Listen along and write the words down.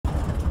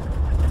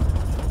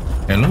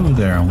Hello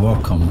there and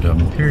welcome to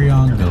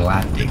Empyrion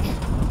Galactic,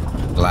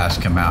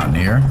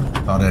 Alaskamountaineer.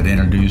 Thought I'd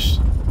introduce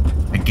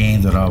a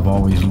game that I've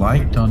always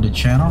liked on the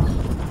channel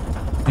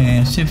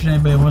and see if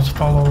anybody wants to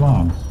follow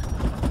along.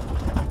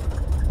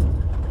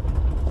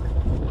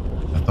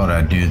 I thought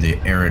I'd do the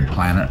arid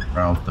planet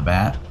right off the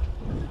bat.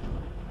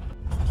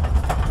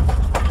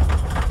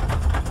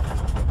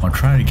 I'll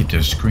try to get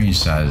the screen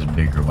size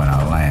bigger when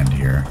I land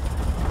here.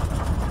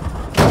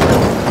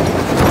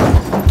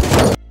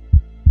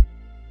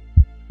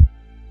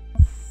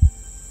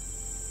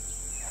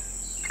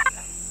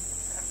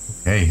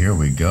 Okay, here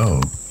we go.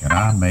 Can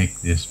I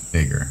make this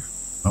bigger?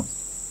 Oh,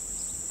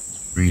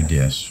 read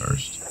this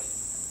first.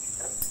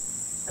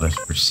 Let's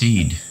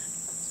proceed.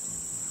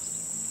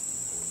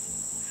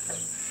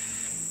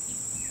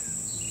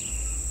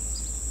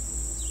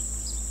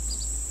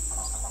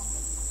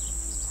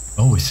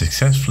 Oh, we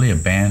successfully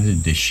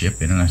abandoned the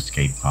ship in an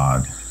escape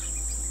pod.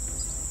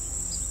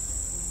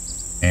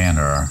 And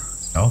our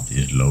health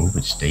is low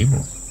but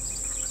stable.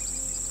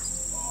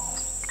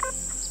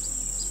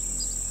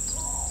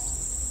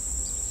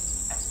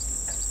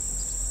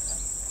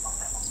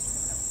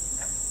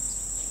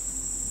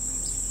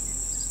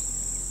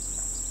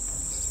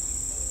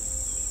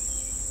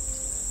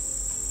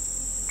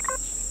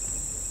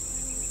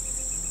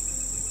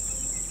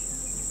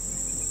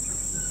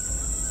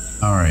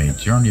 Alright,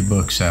 Journey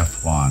Books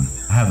F1.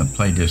 I haven't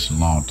played this in a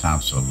long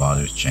time, so a lot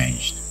has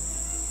changed.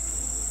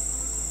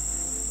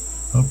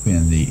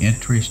 Open the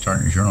entry,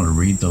 start your journal to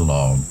read the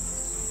log.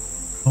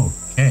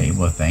 Okay,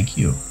 well thank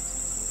you.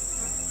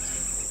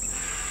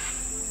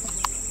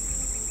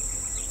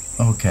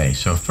 Okay,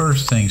 so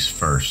first things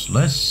first,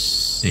 let's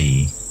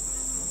see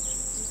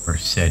where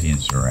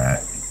settings are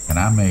at. Can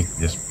I make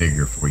this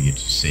bigger for you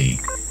to see?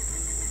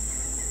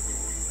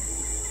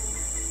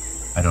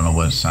 I don't know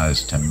what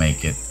size to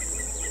make it.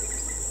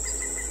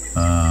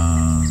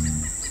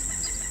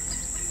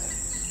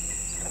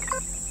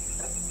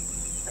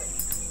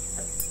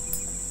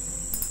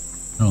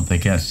 I don't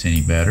think that's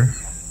any better.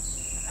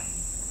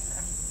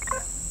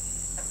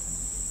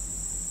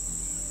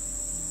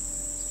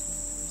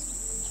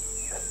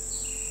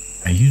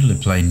 I usually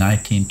play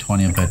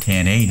 1920 by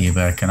 1080,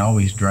 but I can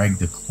always drag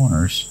the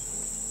corners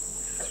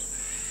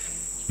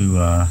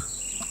to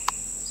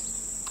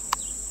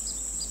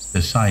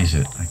size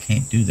it. I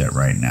can't do that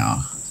right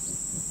now.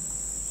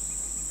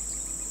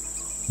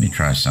 Let me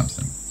try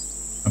something.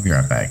 I'll be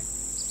right back.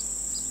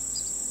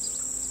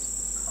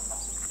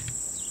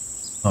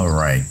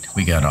 Alright,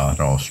 we got it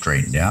all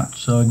straightened out.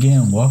 So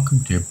again,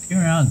 welcome to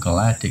Empyrion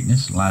Galactic.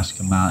 This is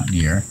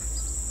alaskamountaineer.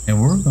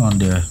 And we're going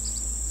to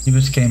give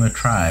this game a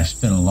try. It's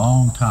been a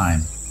long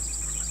time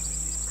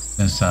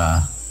since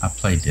I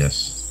played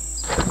this.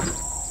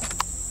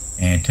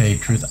 And to tell you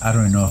the truth, I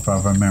don't even know if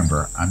I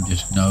remember. I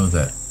just know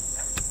that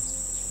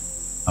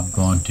I'm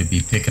going to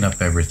be picking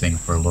up everything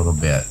for a little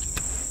bit.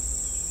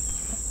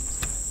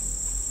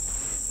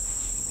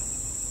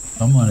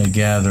 I'm going to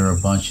gather a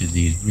bunch of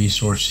these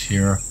resources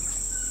here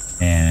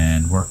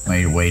and work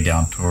my way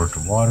down toward the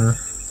water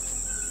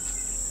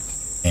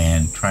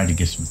and try to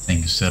get some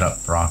things set up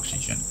for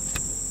oxygen.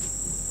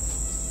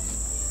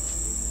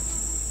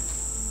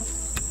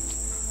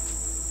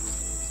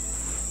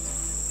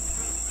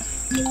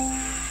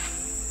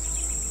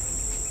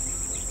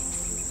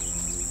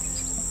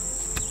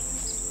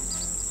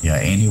 Yeah,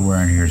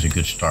 anywhere in here is a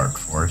good start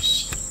for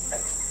us.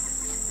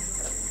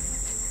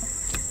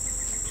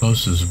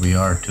 Close as we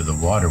are to the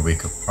water, we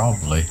could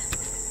probably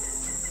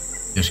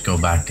just go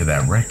back to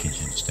that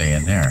wreckage and stay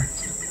in there.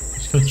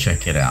 Let's go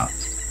check it out.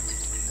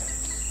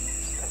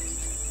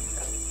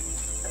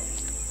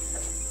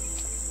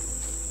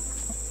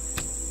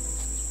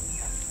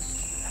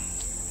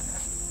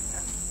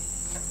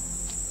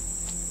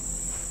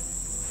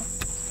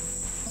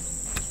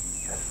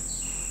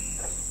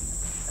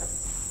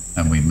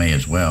 And we may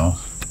as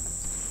well,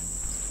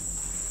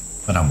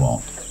 but I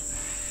won't.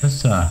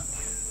 Let's I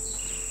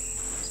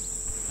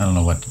don't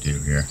know what to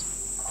do here.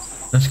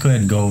 Let's go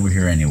ahead and go over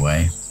here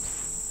anyway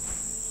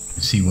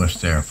and see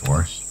what's there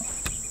for us.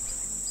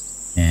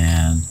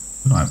 And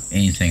we don't have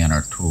anything on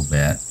our tool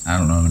belt. I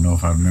don't even know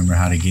if I remember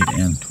how to get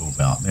in the tool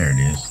belt. There it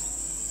is.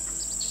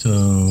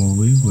 So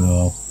we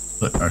will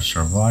put our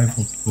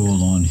survival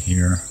tool on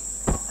here.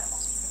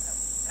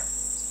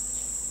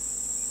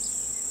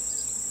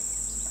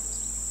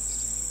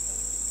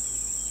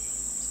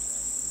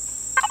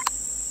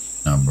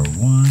 Number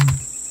 1.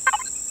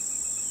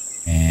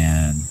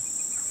 And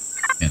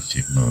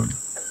defensive mode.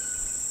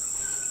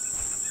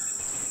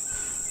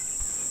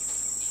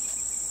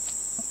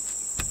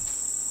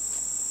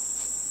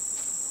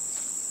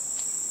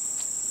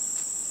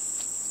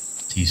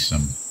 See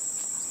something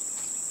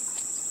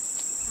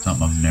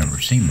I've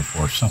never seen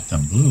before.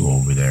 Something blue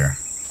over there.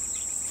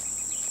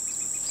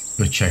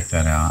 Go check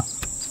that out.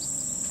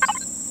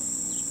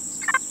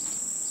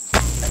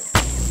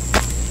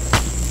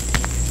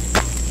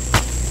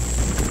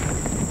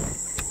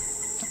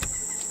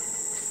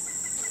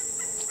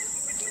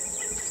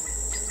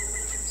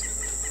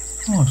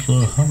 Oh, it's a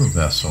little hover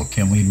vessel.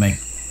 Can we make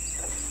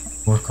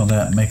work on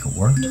that and make it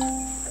work?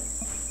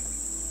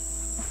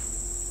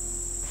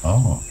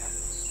 Oh,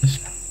 let's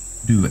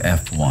do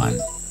F1.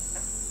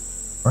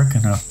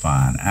 Working up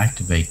fine.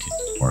 Activate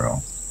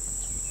tutorial.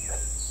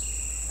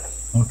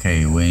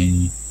 Okay,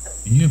 when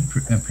you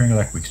Empyrion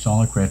Galactic, we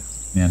strongly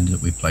recommend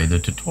that we play the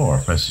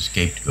tutorial. Press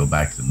escape to go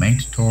back to the main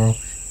tutorial.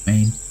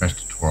 Press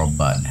tutorial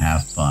button.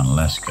 Have fun.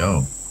 Let's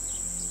go.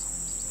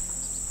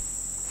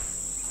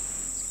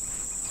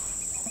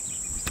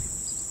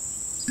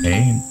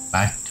 Okay,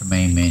 back to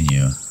main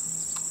menu.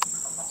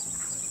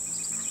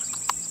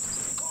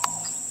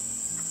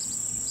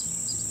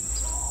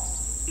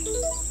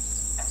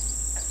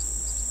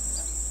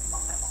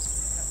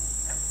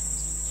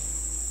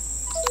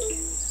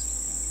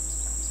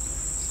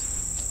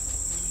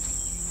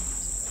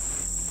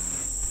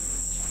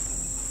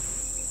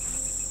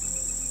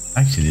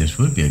 Actually, this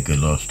would be a good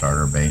little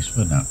starter base,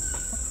 wouldn't it?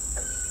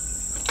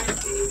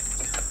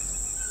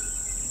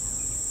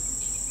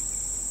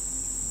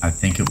 I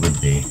think it would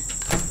be.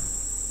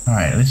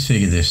 Alright, let's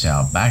figure this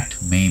out. Back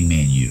to main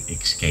menu,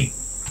 escape.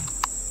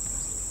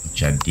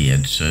 Which I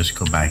did. So let's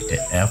go back to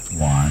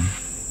F1.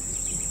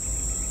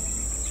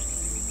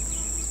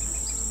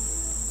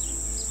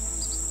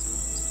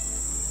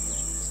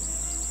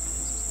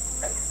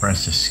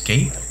 Press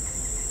escape.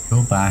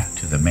 Go back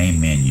to the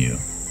main menu.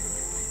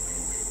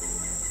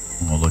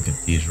 And we'll look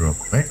at these real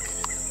quick.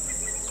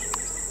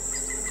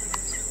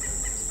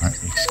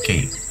 Alright,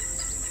 escape.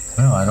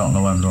 Well, I don't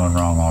know what I'm doing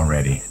wrong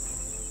already.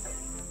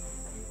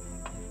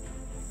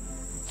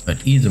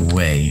 But either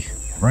way,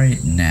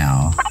 right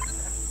now,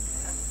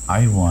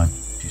 I want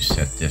to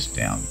set this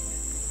down.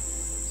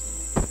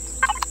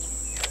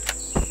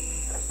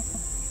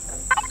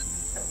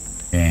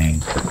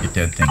 And get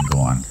that thing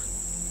going.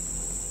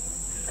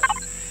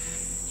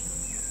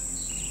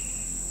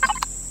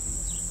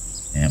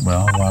 And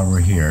well, while we're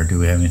here, do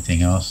we have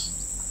anything else?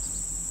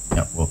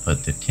 Yep, we'll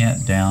put the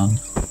tent down.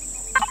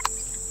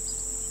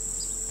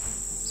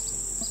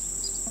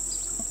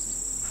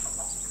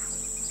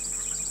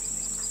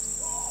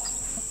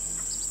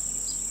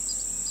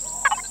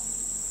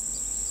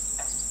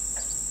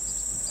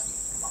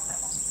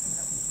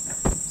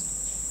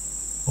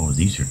 Oh,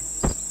 these are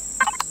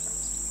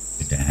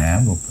good to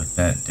have. We'll put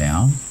that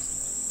down.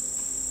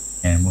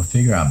 And we'll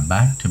figure out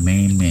back to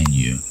main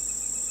menu.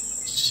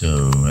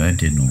 So that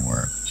didn't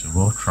work. So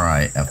we'll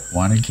try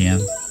F1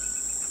 again.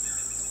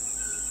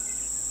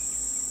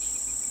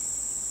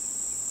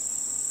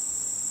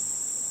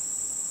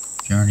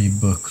 Journey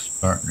book,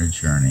 starting a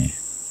journey.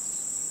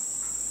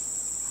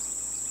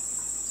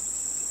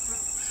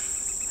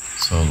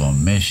 Solo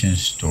mission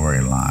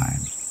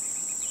storyline.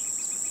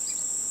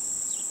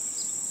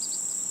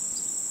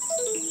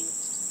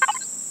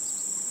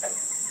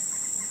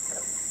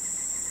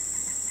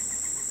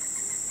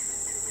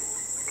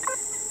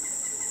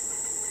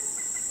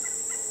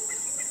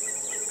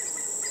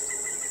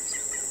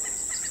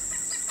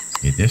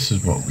 Okay, this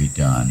is what we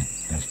done.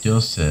 It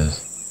still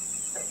says,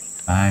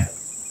 well,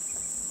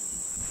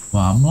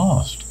 I'm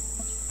lost.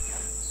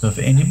 So if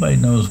anybody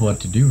knows what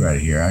to do right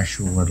here, I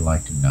sure would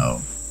like to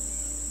know.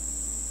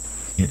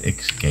 Hit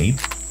escape.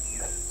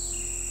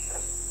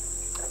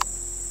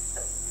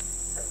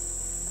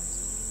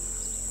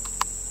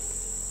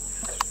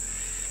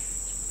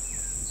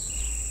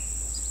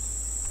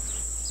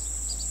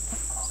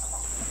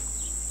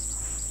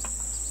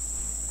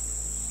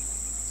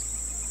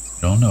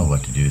 Don't know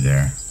what to do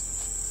there.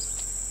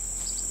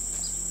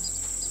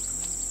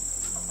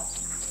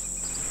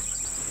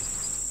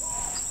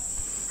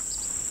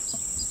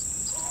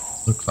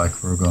 Looks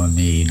like we're going to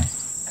need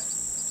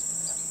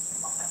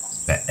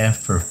the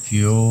F for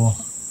fuel,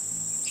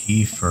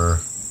 G for,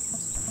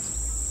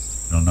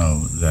 I don't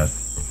know, that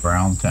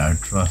brown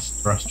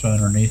thruster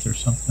underneath or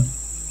something.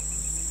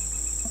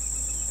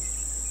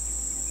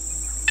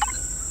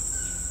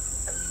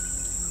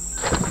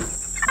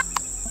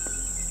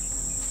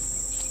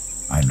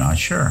 I'm not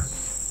sure.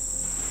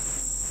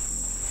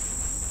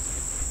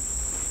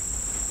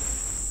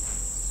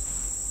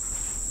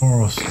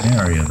 Horrible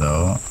scenario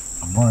though.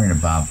 I'm worried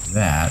about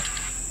that.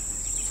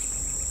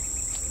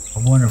 I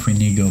wonder if we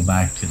need to go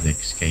back to the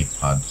escape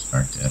pod to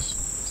start this.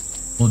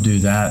 We'll do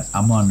that.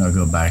 I'm gonna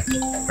go back,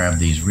 grab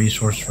these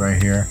resources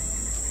right here.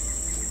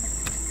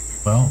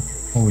 Well,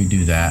 before we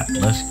do that,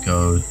 let's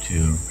go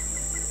to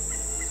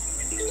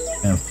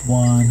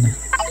F1.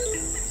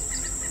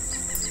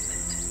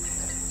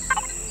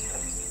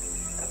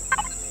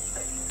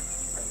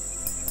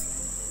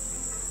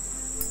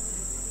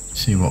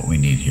 See what we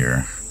need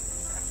here.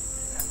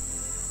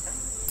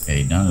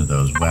 Okay, none of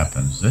those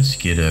weapons. Let's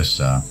get us,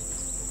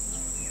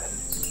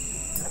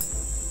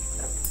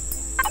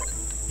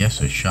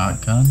 yes, a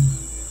shotgun.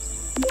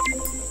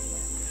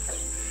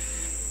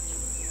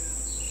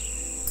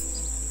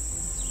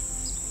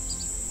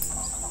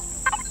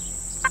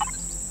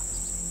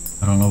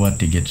 I don't know what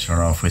to get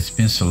started off with. It's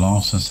been so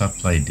long since I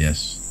played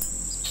this.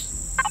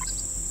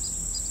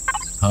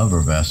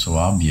 Hover vessel,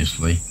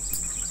 obviously.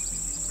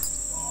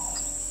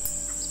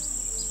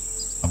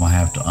 I'm gonna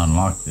have to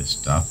unlock this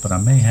stuff, but I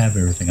may have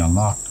everything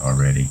unlocked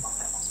already.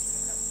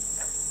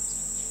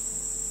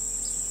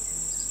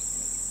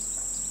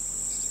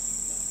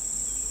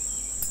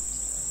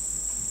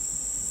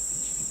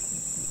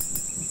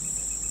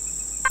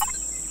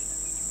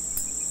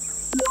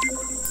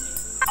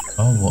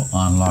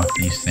 unlock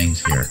these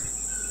things here.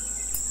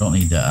 Don't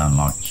need to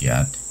unlock it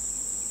yet.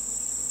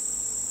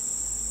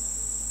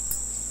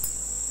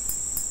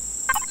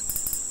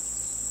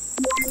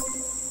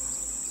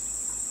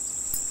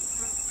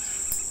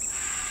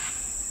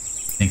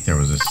 I think there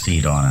was a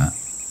seed on it.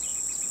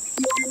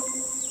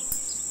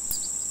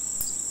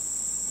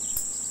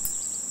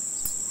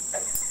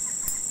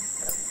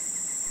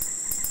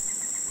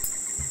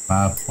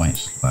 Five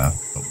points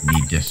left, but we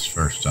need this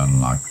first to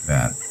unlock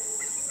that.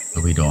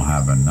 So we don't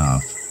have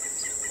enough.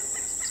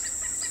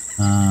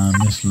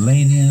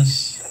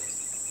 Miscellaneous.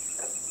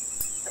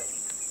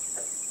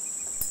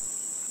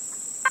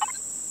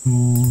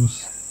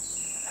 Tools.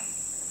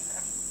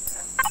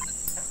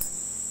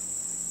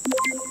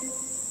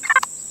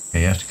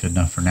 Okay, that's good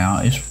enough for now.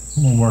 I'm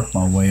gonna work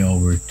my way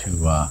over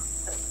to a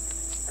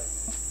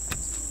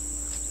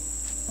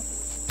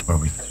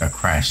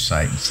crash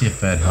site and see if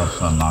that helps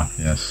unlock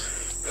this.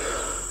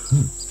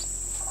 Ooh.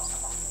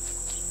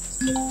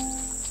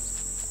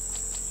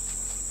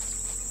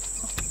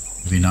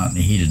 Maybe not in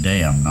the heat of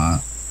day, I'm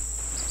not.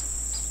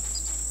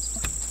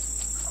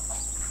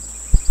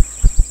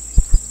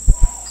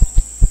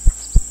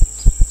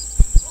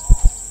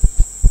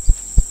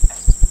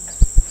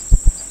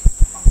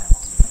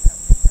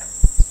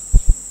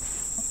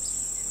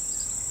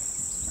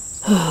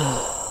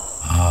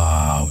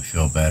 Ah, we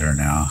feel better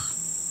now.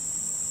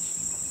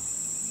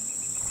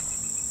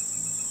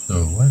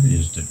 So what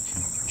is the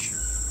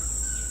temperature?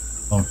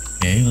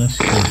 Okay, let's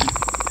go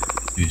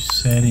to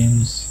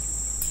settings.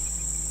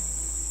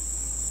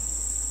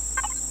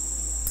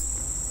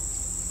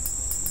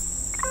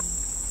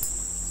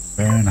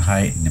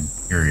 Fahrenheit and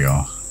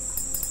Imperial.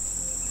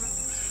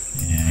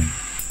 And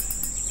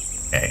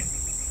okay,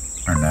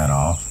 turn that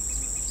off.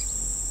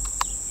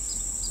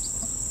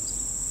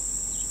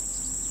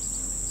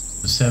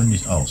 The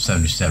 70s, oh,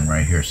 77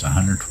 right here. It's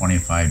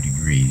 125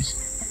 degrees.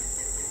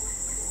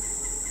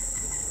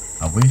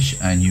 I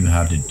wish I knew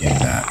how to do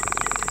that.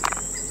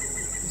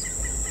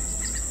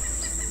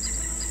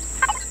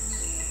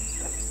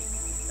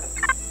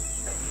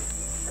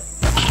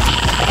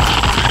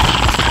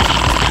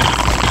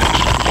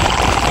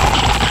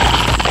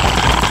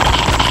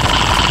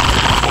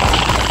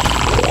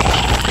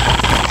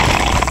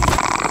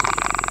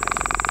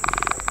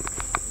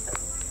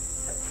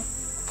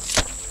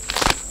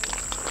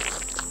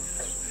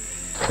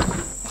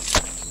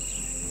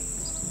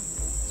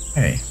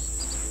 Okay.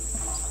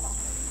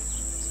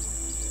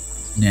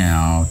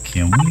 Now,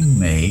 can we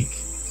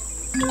make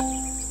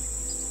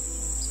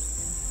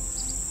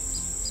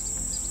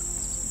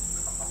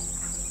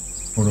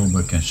portal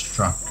book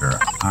constructor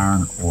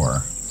iron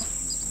ore?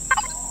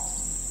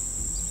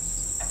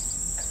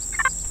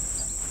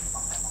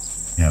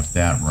 We have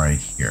that right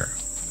here.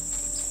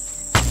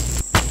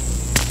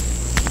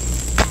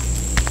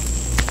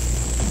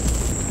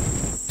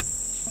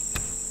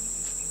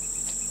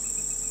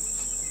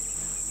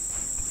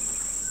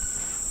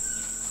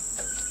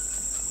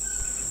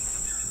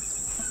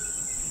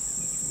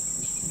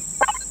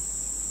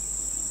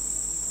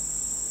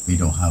 We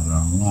don't have it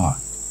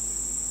unlocked.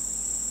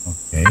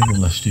 Okay,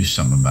 well, let's do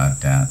something about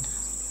that.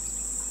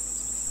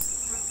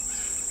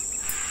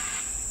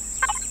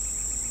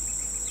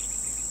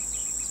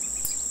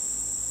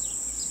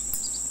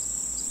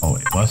 Oh,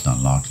 it was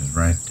unlocked. It's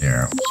right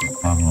there. So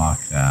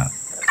unlock that.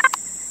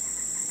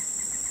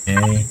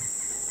 Okay.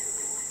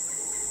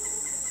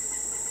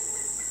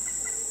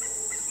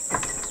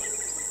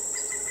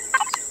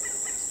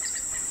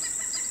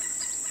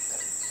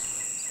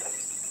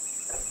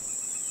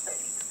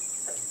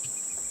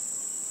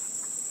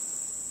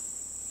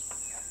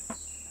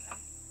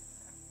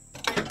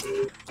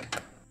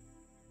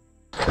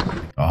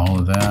 All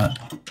of that.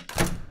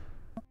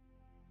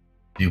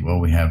 See what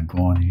we have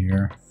going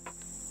here.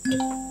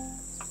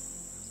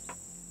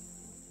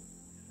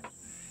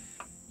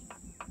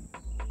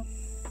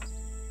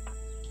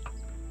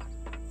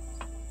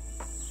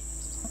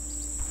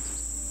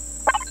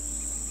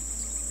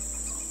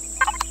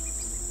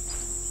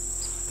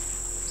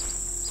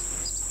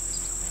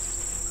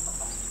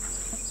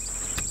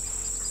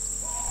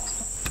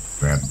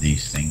 Grab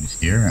these things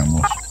here and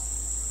we'll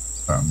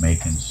start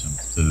making some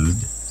food.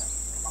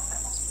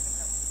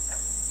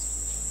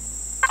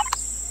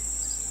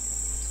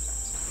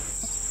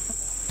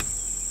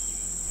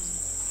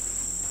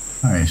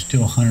 Alright,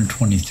 still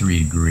 123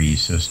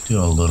 degrees, so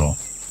still a little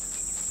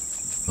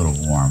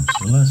warm.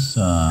 So let's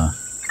get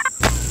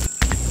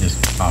this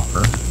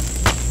copper.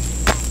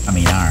 I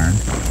mean iron.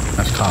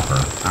 That's copper.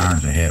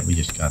 Iron's ahead. We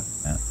just got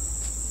that.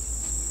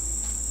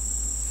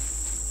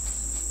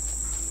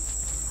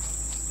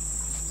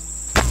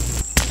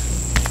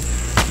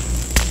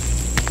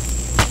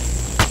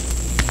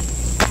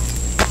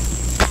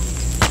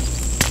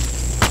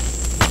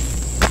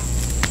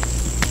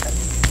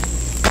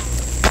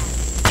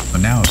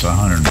 Now it's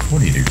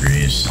 140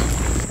 degrees.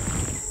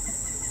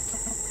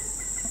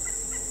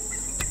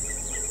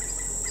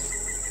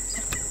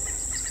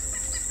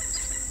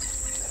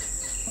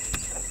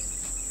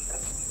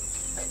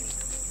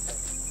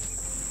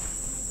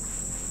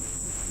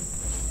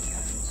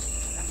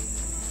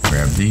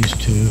 Grab these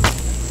two.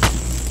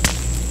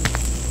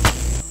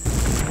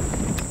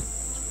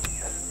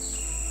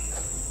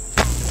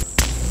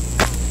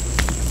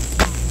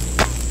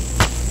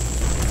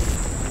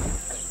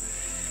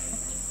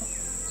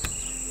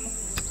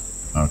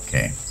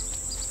 Okay.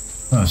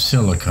 No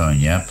silicone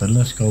yet, but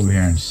let's go over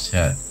here and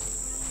set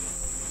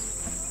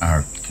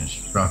our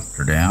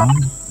constructor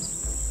down.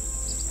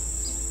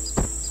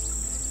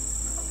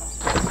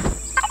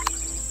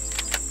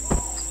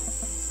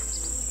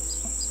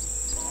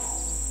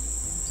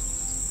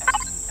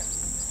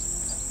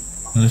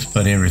 Let's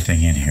put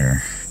everything in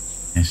here.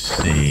 Let's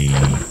see.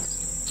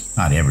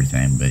 Not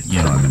everything, but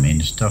you know what I mean.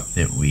 The stuff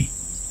that we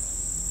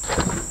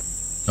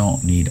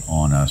don't need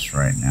on us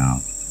right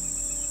now.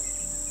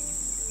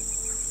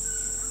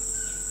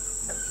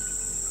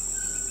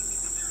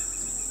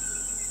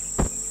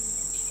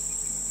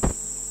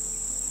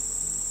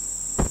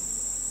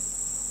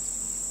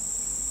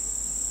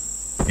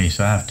 Okay,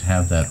 so I have to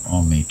have that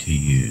on me to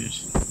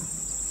use.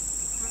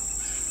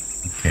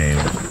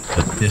 Okay,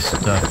 put this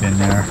stuff in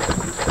there.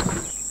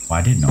 Oh,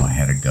 I didn't know I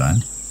had a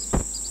gun.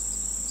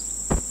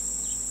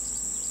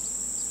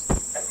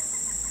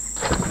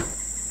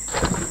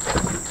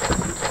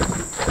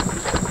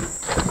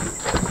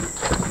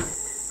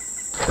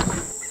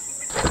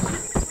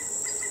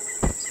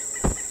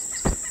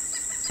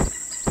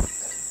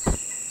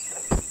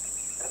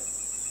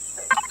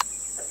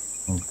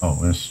 Oh,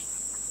 let's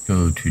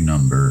go to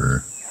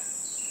number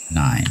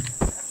 9.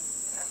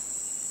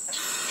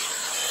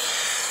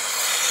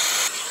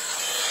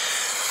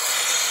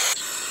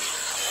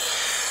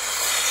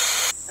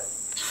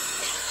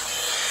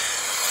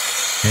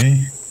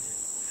 Okay,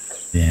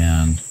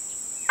 then,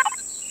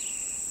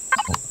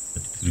 oh,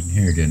 put the food in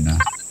here, didn't I?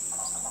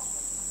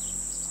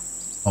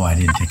 Oh, I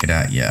didn't take it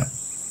out yet.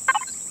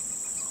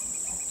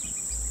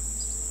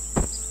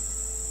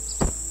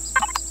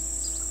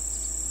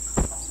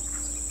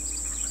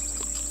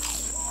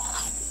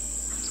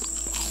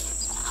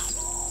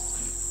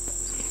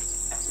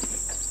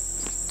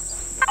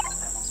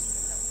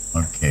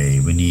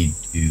 Okay, we need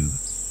to...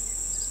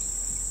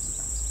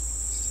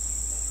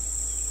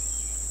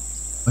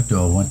 What do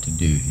I want to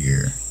do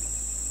here?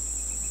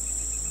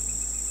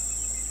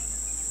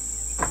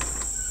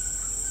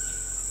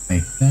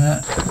 Make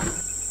that.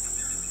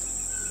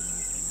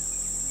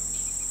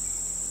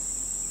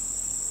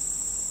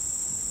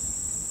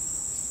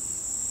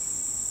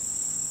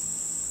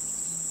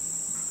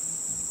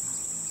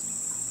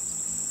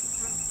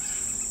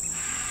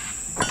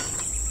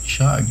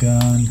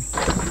 Shotgun.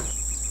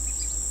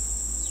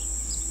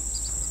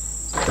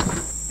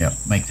 Yep,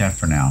 make that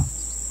for now.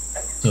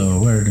 So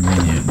where do we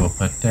need it? We'll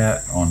put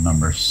that on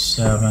number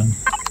 7.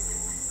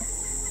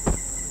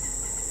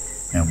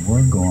 And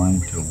we're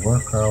going to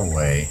work our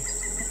way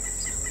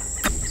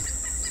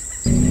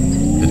to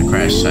the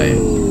crash site.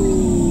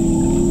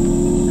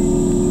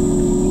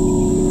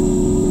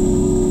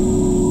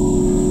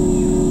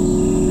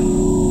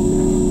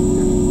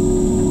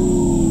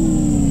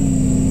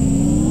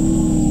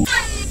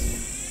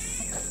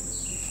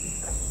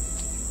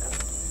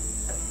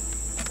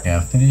 Okay,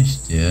 I'll finish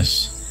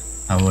this.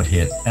 I would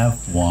hit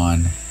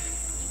F1,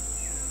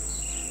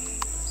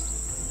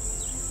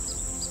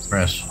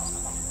 press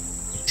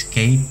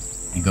escape,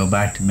 and go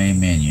back to main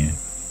menu.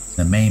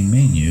 The main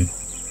menu,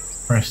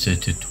 press the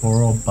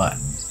tutorial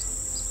button.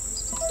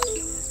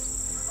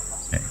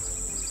 Okay.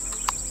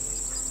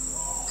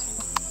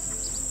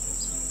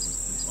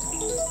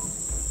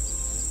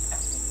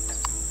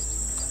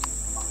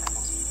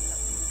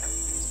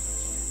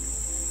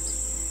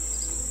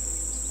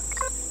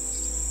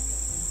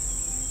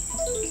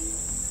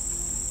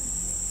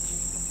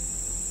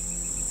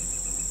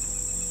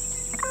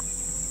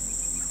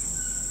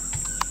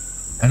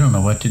 I don't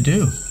know what to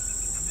do.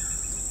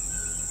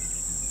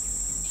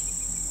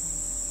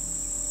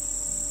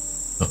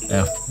 So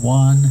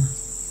F1,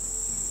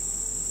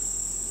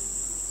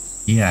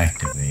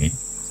 deactivate.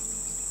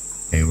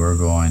 Okay, we're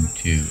going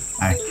to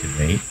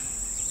activate.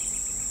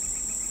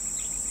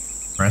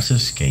 Press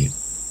escape.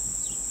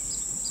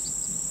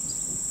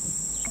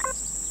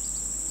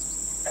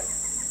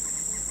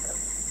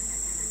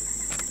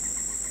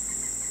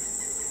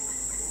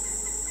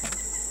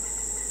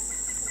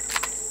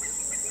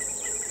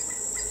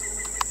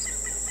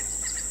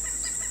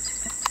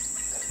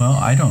 Well,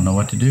 I don't know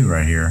what to do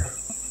right here.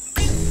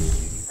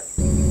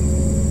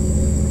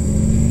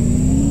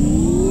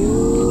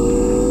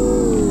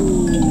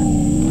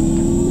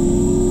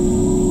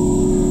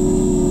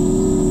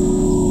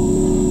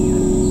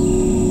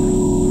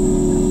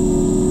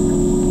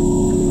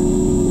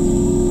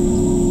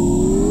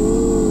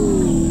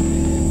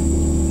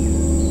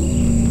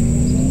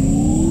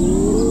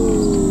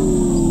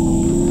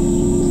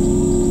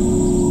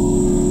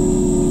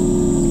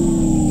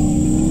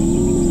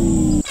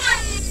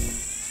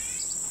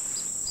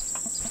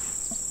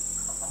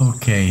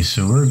 Okay,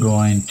 so we're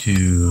going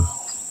to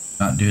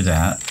not do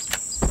that.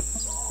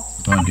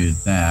 We're going to do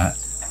that.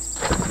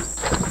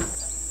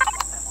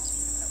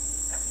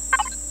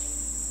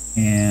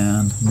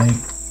 And make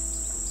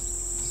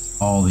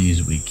all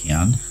these we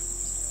can.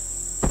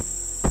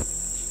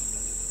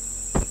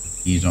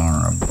 These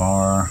on a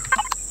bar.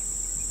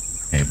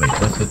 Okay, wait,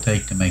 what's it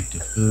take to make the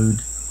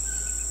food?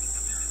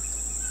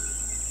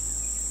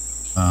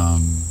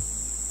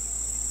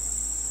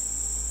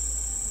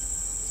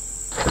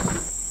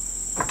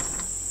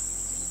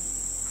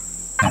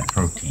 Plant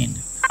protein.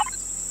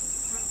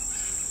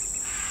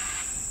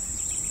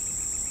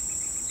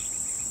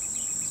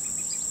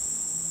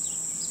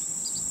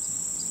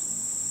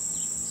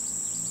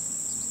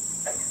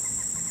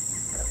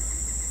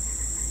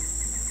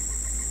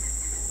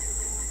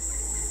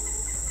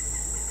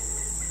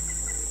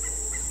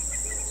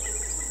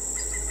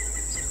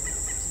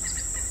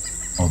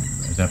 Oh,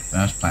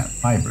 that's plant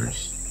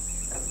fibers.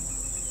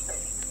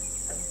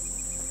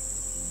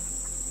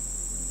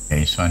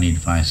 Okay, so I need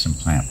to find some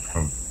plant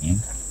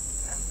protein.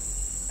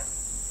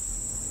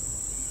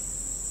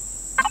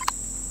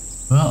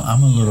 Well,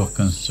 I'm a little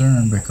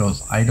concerned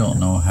because I don't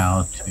know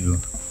how to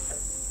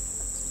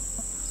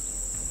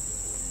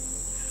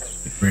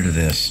get rid of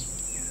this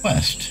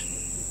quest.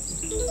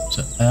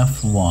 So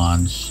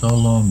F1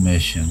 solo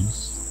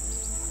missions.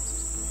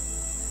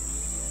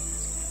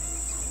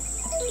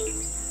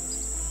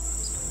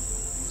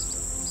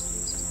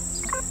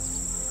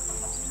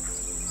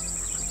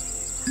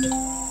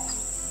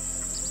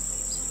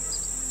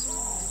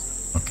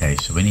 Okay,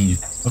 so we need,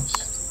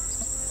 whoops.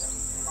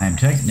 I am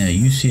detecting a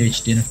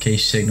UCH identification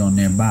signal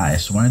nearby.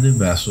 It's one of the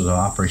vessels of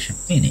Operation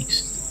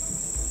Phoenix.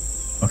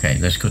 Okay,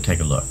 let's go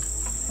take a look.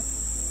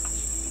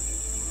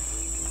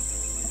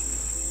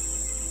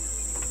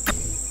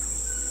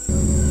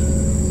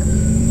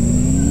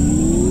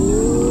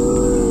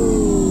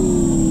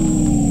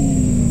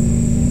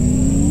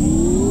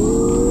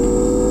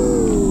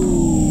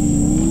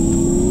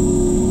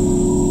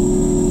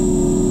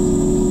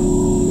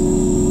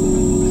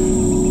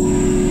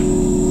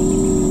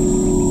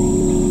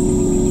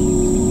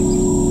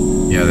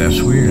 Yeah,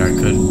 that's weird. I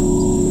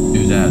couldn't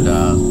do that,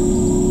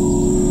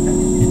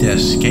 hit that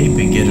escape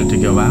and get it to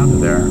go out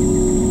of there.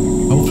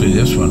 Hopefully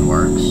this one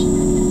works.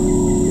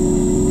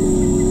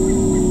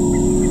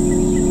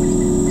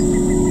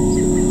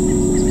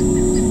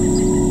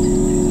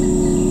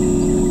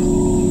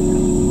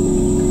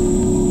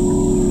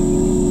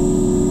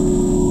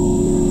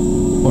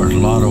 Well, there's a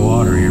lot of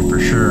water here for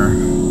sure.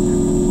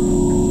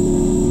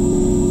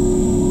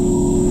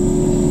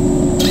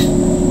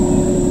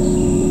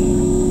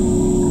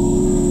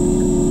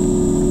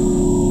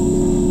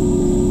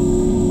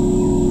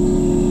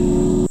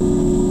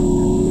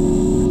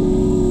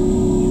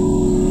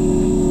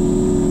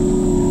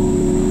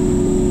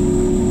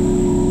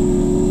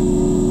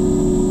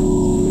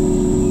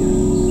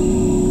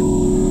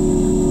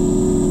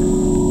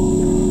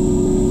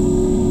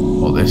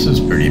 This is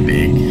pretty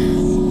big.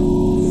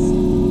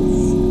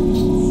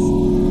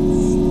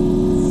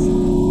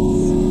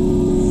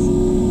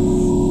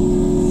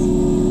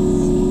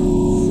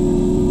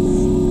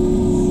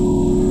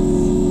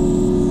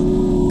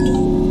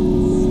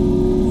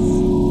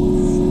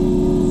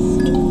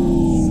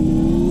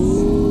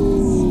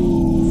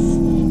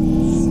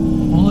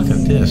 Oh, look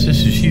at this.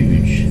 This is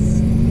huge.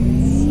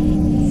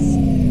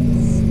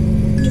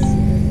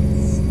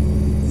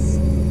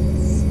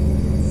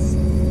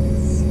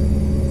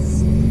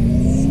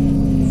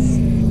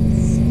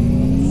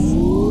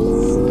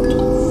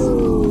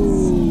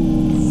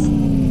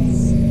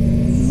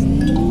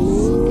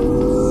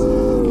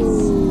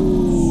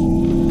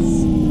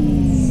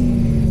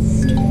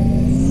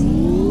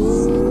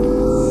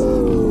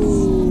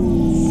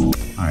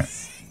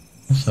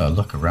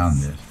 Look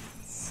around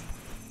this.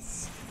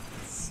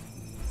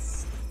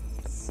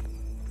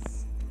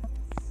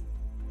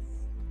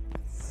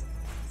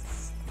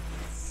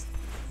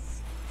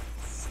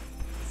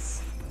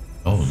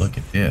 Oh, look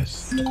at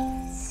this.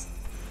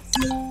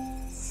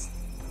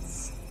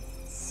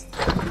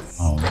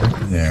 Oh, look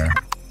there.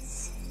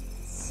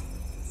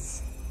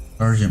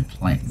 Sergeant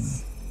Plankton.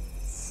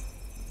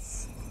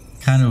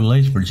 Kind of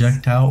laser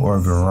projectile or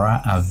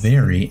a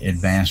very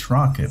advanced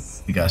rocket.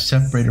 We got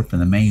separated from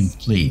the main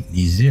fleet.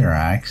 These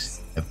Xerax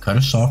have cut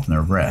us off from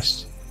their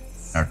rest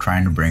and are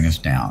trying to bring us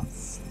down.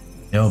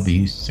 They'll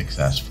be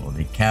successful.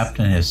 The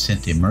captain has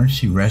sent the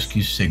emergency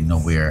rescue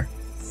signal. We are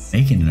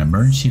making an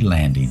emergency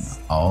landing.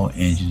 All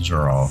engines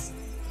are off.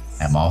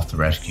 I'm off the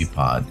rescue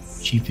pod.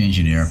 Chief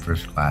engineer,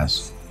 first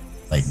class,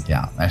 laid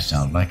down. That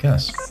sounds like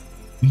us.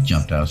 We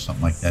jumped out of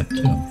something like that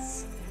too.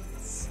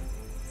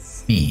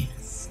 Me.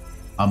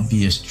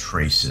 Obvious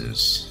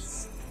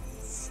traces.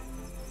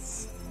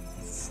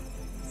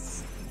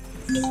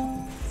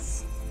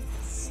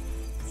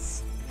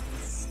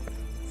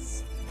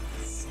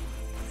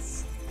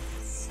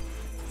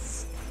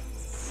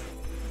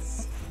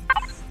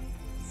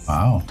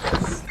 Wow.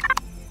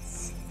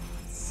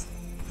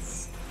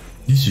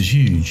 This is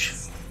huge.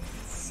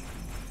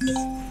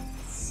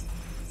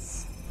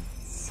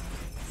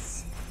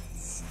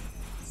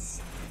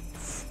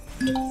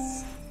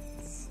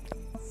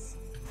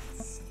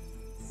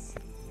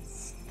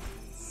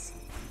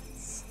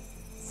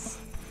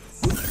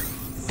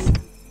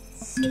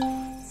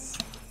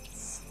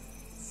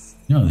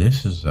 You know,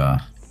 this is,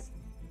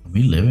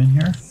 we live in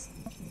here?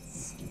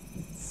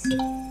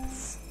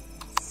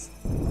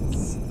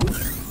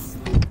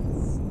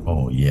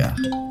 Oh, yeah.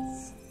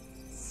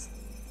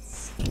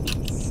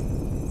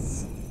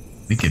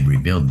 We could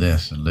rebuild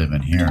this and live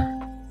in here.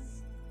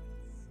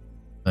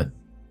 But,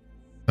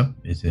 oh,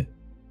 is it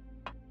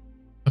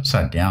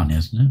upside down,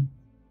 isn't it?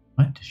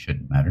 What? It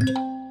shouldn't matter.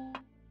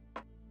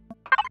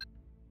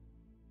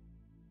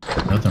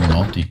 Another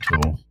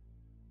multi-tool.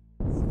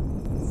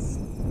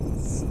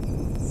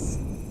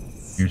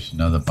 Here's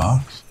another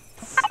box.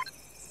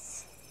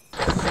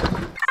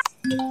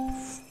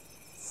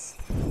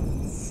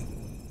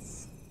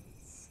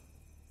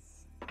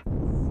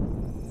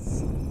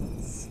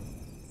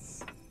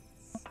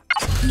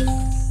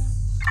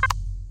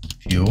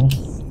 Fuel.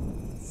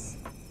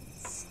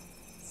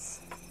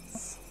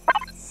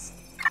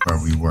 Where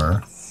we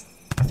were.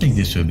 I think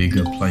this would be a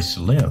good place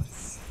to live.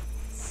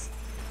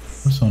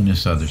 What's on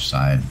this other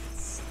side?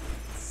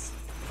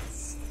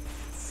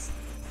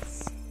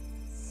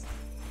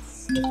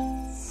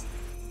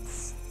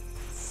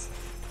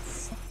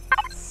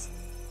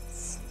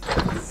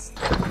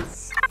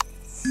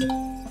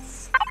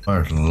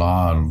 There's a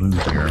lot of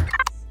loot here.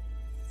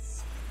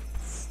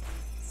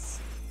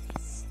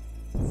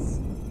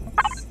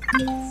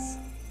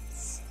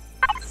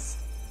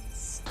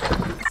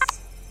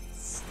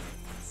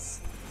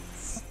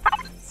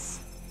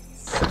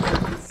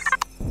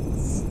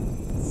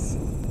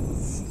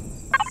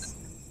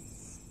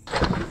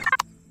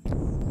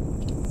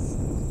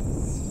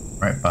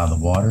 Right by the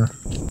water.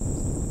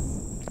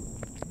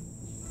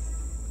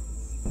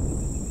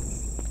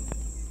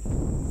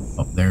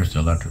 Oh, there's the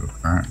electrical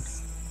current.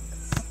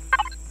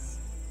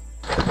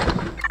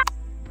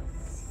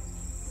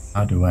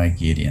 How do I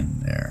get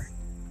in there?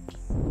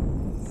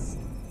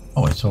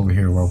 Oh, it's over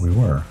here where we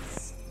were.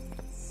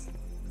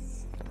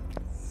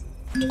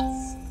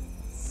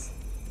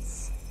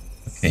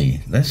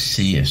 Okay, let's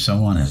see if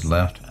someone has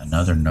left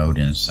another note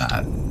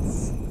inside.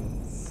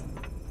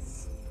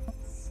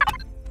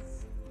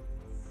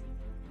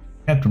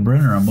 Captain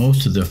Brenner and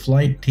most of the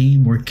flight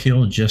team were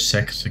killed just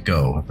seconds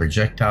ago. A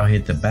projectile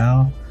hit the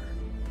bow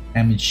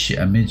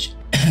amidships.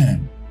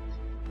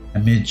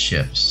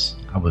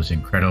 I was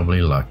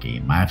incredibly lucky.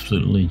 My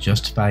absolutely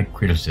justified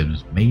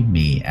criticisms made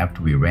me,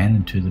 after we ran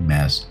into the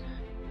mess,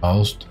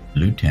 caused the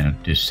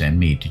lieutenant to send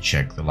me to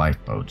check the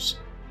lifeboats.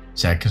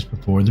 Seconds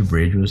before the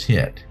bridge was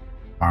hit.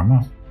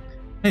 Karma?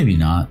 Maybe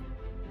not.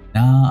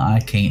 Now I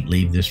can't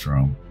leave this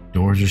room.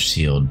 Doors are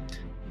sealed.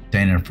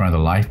 Standing in front of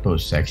the lifeboat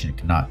section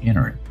cannot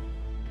enter it.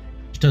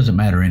 Which doesn't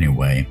matter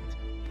anyway,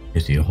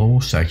 because the whole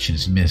section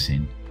is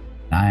missing.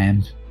 I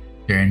am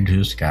staring into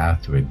the sky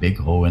through a big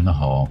hole in the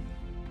hull.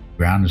 The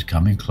ground is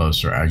coming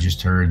closer. I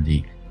just heard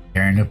the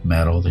tearing of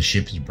metal. The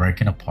ship is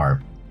breaking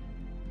apart.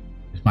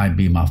 This might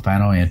be my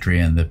final entry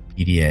in the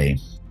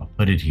PDA. I'll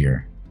put it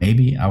here.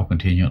 Maybe I'll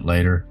continue it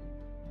later.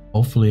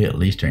 Hopefully at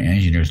least our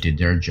engineers did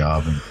their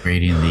job in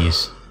creating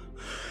these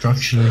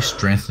structurally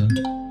strengthened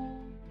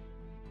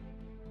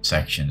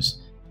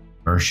sections.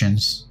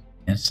 Versions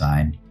and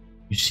sign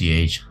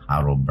UCH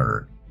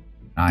Heidelberg.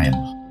 I am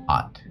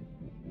hot.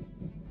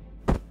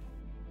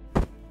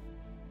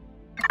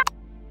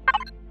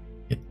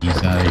 Get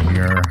these out of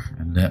here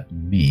and let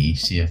me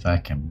see if I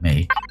can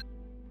make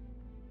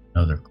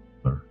another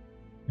cooler.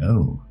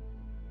 No.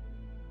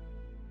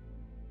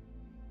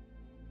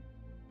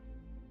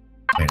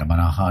 Wait, am I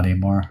not hot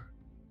anymore?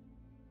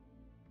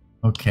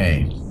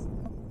 Okay.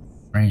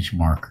 Range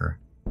marker.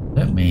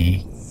 Let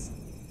me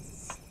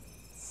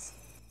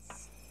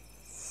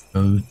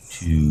go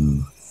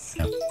to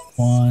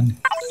F1.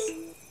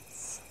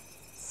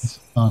 Let's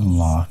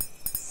unlock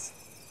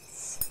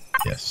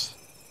this.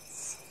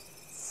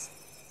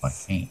 I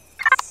can't.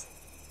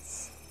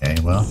 Okay,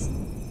 well,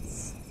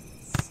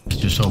 let's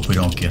just hope we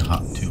don't get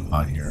too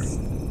hot here.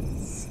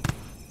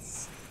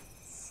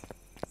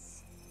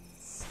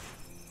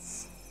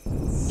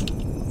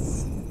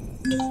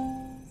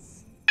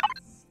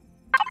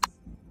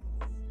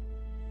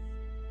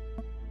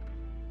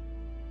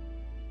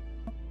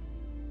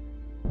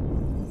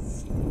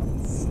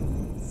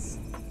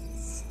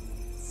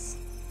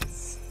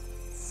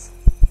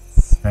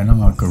 And I'm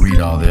not gonna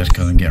read all this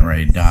because I'm getting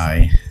ready to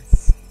die.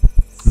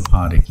 Too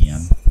hot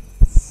again.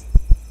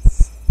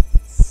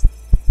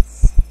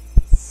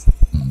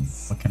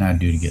 What can I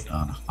do to get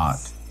on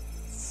hot?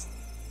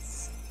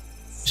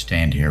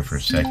 Stand here for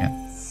a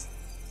second.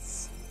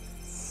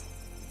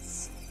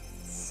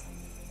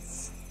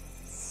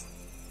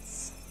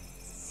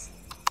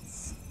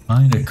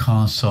 Find a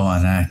console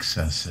and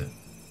access it.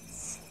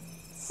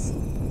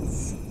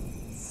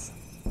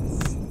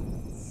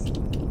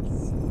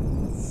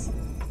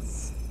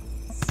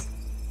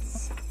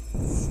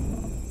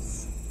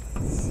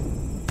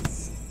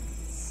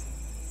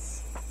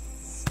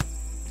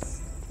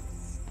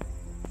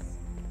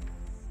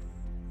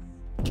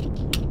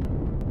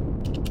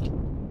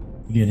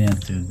 Get in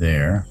through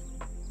there.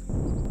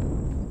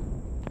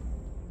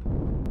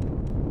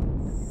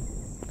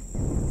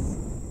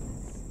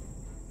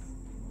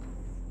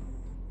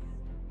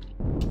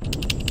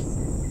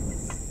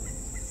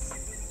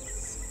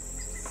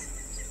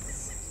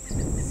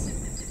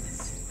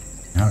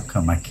 How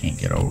come I can't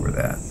get over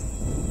that?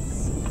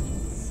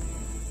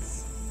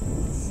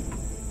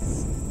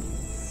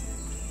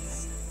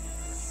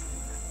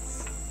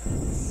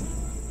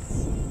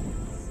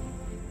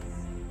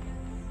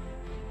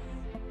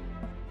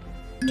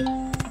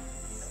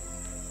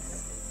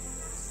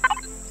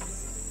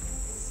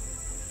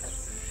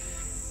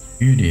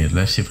 Here it is.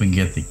 Let's see if we can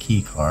get the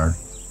key card.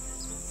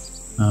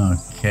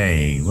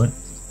 Okay, what?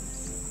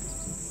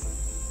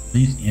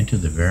 Please enter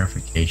the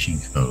verification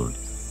code.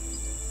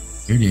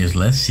 Here it is.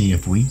 Let's see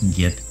if we can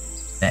get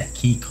that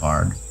key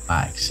card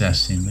by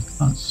accessing the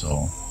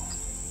console.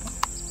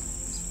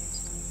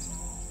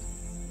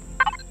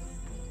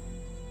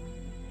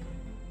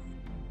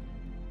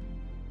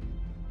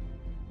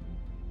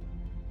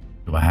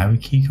 Do I have a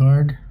key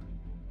card?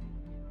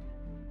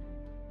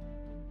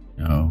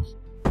 No.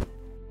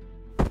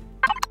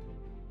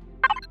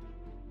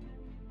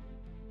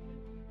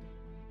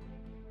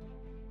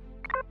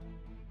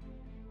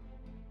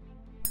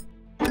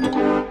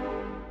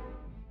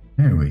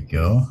 There we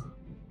go.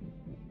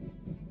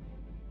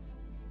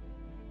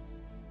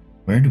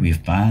 Where do we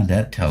find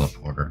that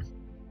teleporter?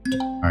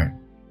 Alright.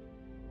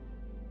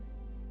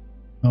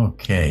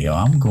 Okay,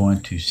 I'm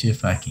going to see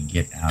if I can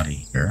get out of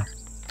here.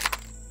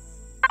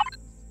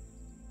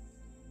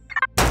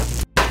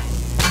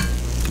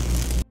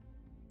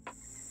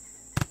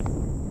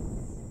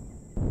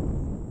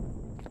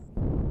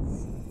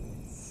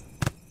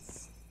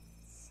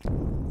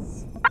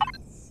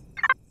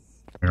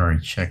 We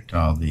already checked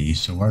all these,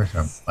 so where's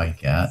our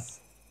bike at?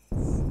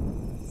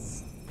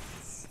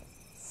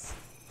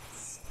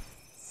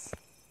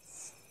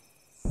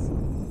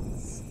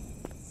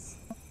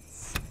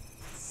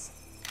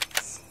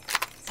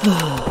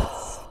 Alright.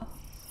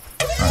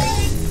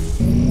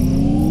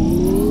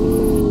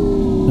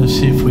 Let's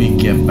see if we can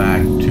get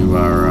back to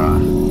our,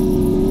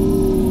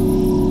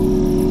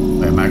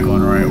 wait, am I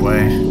going the right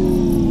way?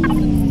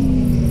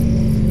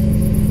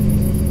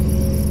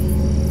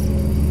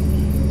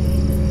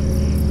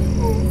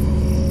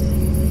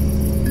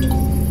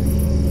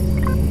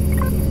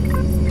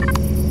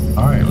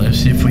 Alright, let's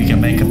see if we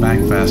can make it back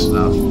fast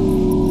enough.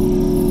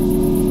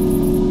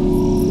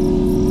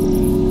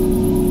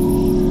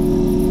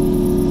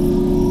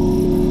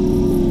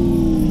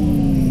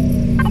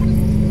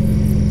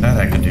 That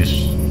I can do.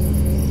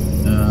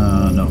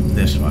 No,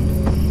 this one.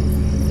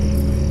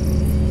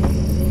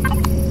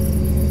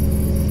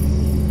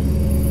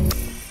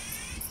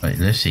 Wait,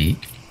 let's eat.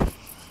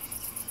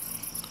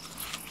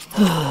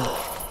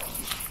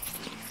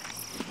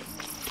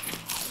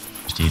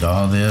 Just eat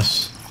all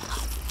this.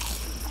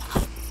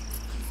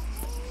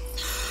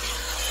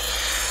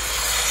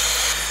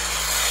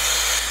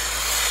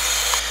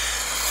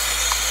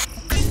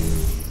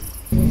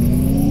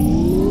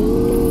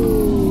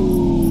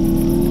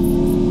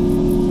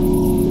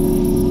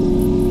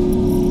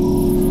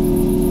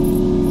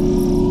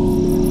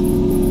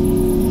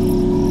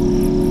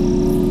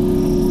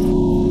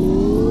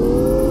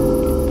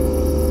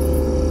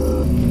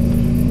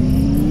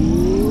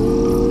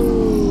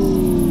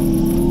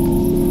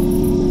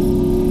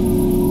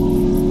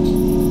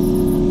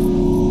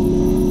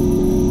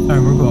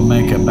 We're going to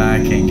make it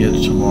back and get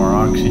some more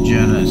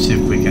oxygen and see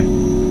if we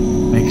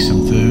can make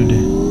some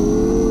food.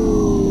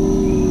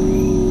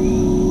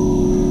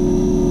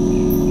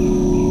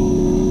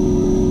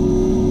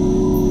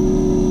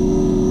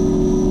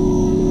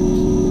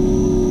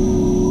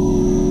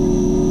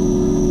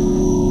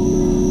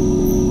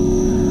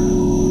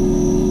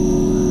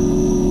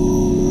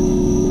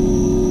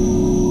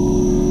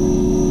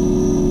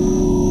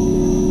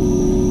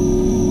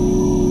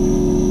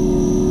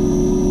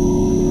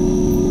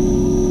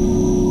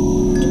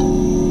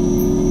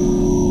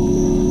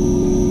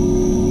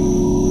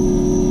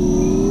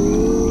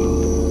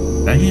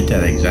 I hit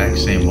that exact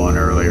same one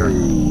earlier.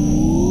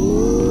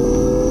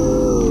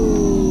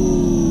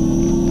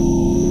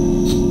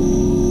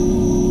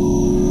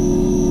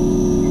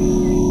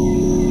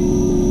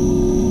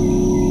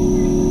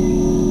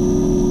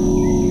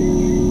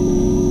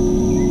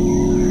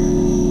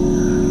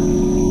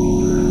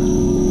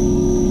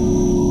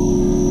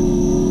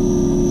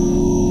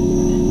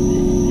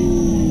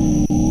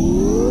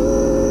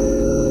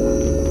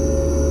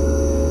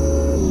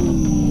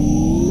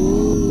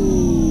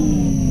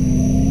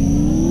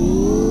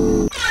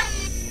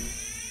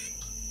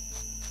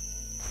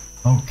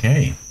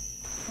 Okay,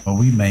 well,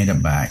 we made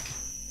it back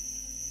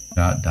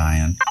without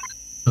dying.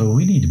 So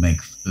we need to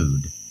make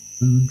food.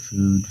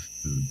 Food.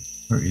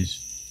 Where is...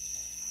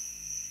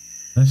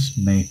 Let's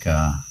make,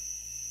 how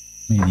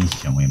many of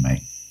these can we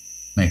make?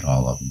 Make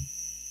all of them.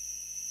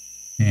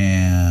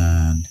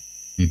 And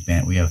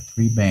we have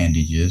 3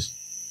 bandages.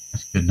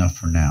 That's good enough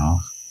for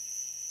now.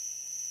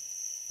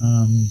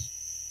 We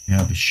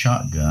have a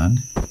shotgun.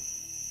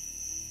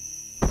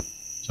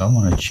 So I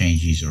want to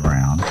change these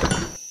around.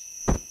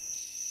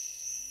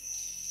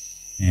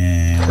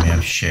 And we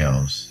have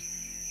shells.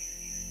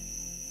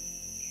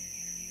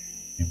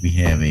 And we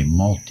have a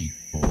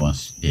multi-tool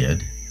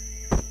instead.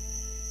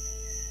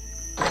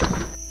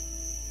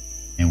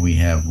 And we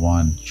have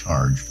 1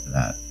 charge for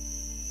that.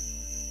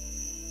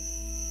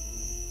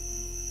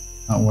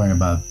 Not worrying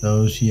about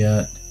those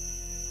yet.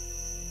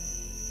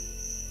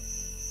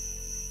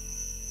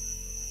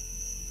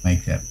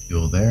 Make that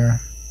fuel there.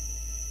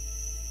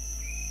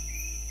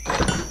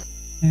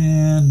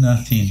 And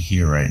nothing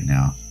here right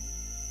now.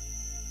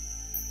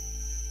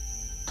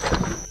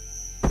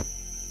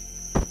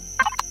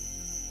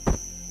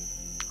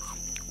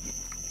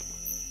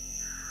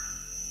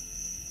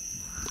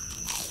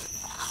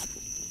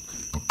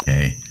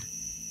 Okay.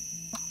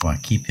 Well, I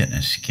keep hitting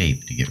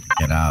escape to get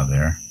out of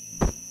there.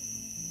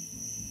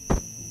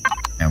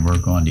 And we're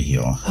going to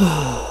heal.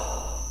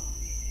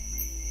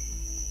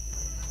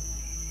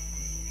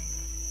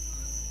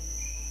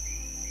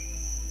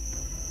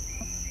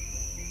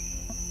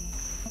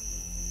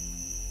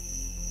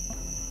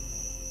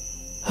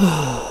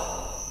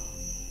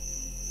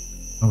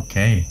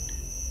 Okay.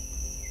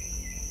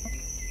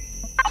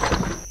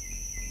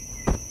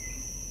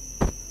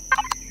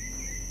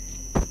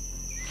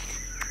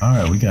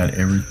 Alright, we got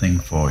everything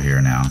full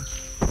here now.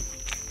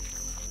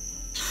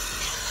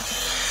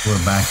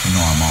 We're back to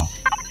normal.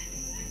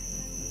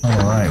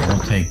 Alright, we'll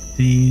take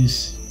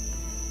these.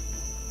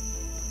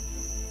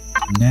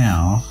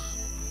 Now,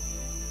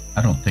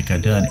 I don't think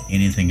I've done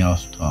anything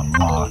else to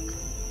unlock.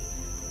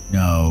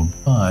 No,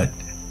 but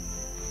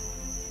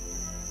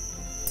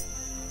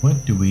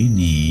what do we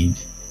need?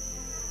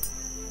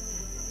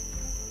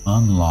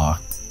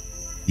 Unlock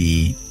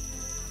the,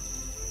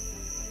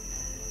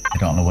 I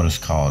don't know what it's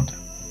called,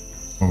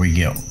 where we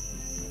get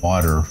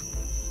water.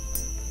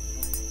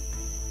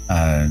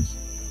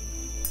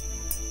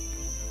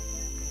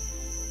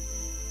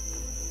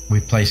 We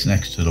place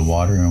next to the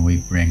water and we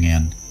bring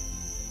in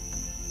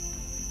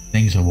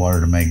things of water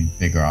to make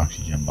bigger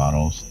oxygen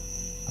bottles.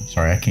 I'm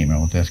sorry, I can't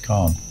remember what that's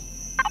called.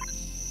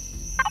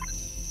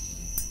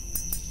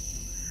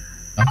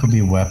 That could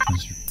be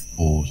weapons or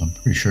tools. I'm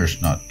pretty sure it's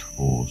not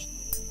tools.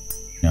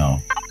 No.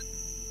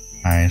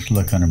 Alright, let's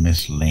look under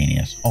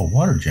miscellaneous. Oh,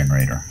 water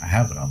generator. I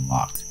have it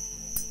unlocked.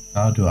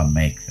 How do I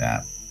make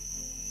that?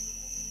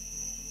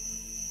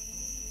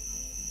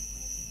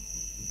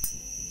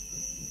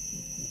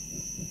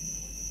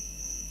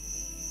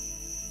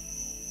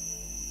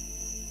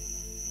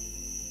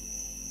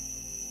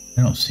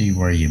 I don't see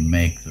where you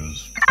make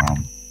those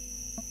from.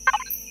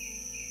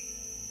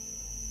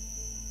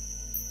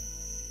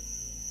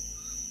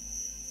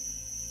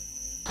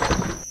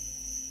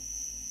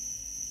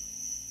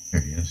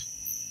 There he is.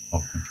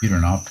 Oh, computer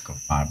and optical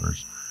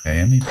fibers. Okay,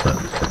 let me put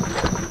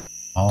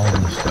all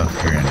this stuff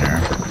here in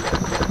there.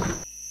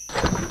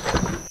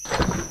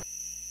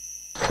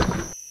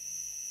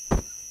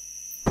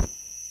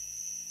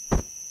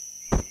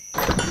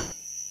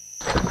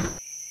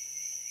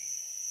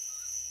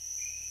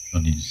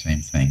 Still need the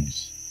same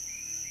things.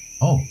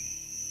 Oh,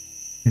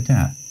 look at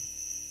that.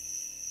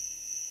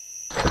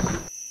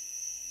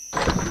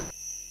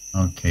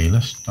 Okay,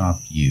 let's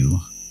stop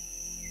you.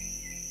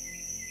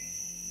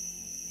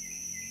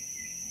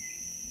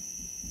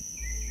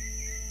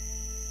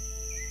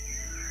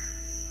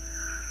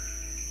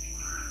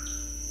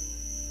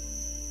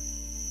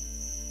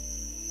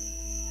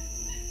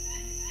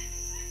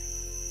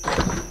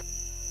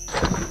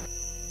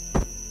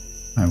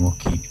 I will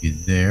keep you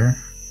there.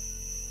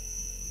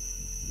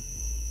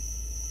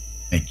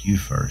 Make you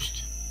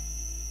first.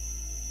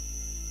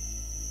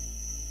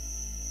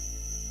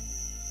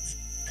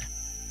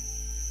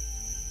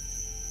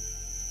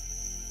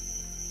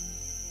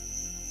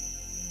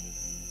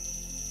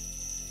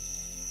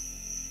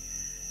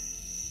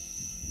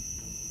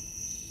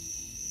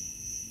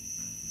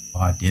 Oh,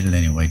 I did it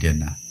anyway,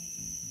 didn't I?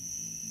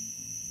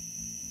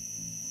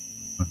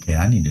 Okay,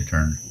 I need to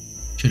turn.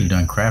 Should have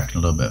done crafting a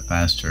little bit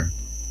faster.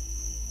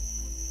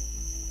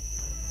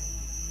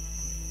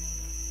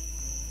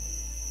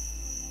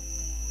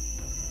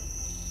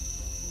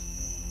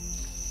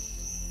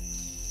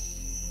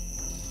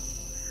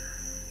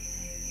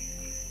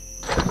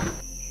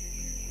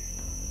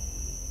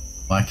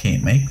 Well, I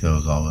can't make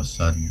those all of a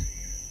sudden.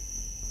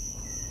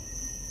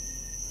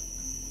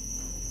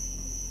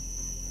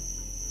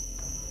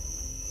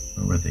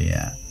 Where were they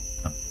at?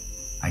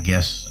 I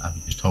guess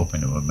I'm just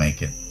hoping it would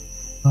make it.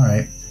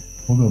 Alright,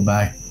 we'll go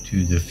back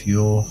to the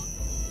fuel.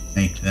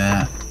 Make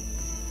that.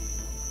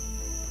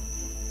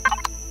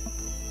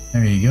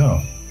 There you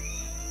go.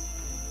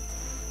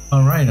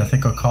 Alright, I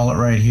think I'll call it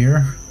right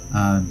here.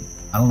 I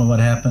don't know what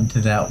happened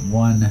to that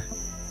one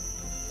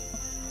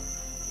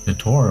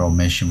tutorial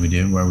mission we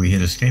did where we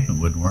hit escape and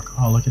wouldn't work.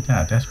 Oh, look at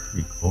that. That's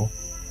pretty cool.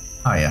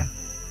 Oh, yeah.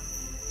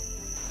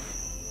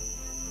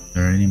 Is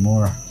there any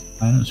more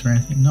planets or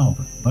anything? No,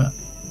 but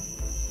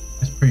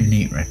that's pretty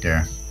neat right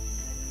there.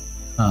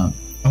 I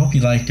hope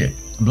you liked it.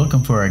 I'm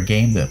looking for a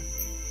game that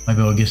might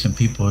be able to get some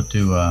people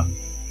to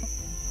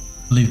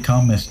leave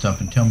comments stuff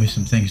and tell me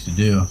some things to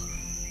do.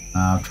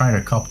 I've tried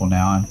a couple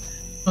now and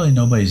really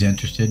nobody's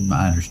interested,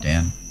 I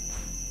understand.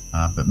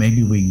 But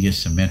maybe we can get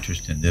some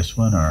interest in this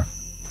one or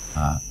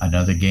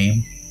another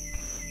game,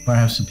 or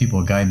have some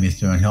people guide me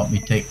through and help me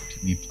take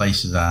me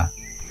places I've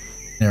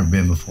never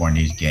been before in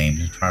these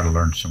games and try to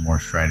learn some more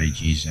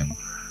strategies. And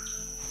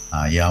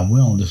yeah, I'm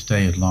willing to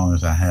stay as long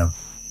as I have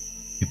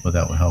people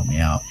that will help me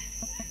out.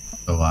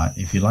 So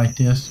if you like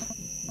this,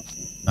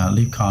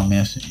 leave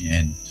comments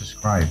and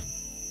subscribe.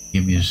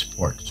 Give me the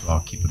support so I'll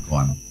keep it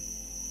going.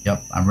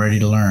 Yep, I'm ready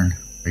to learn.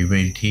 Are you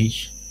ready to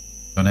teach?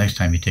 Until next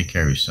time, you take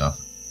care of yourself.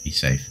 Be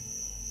safe.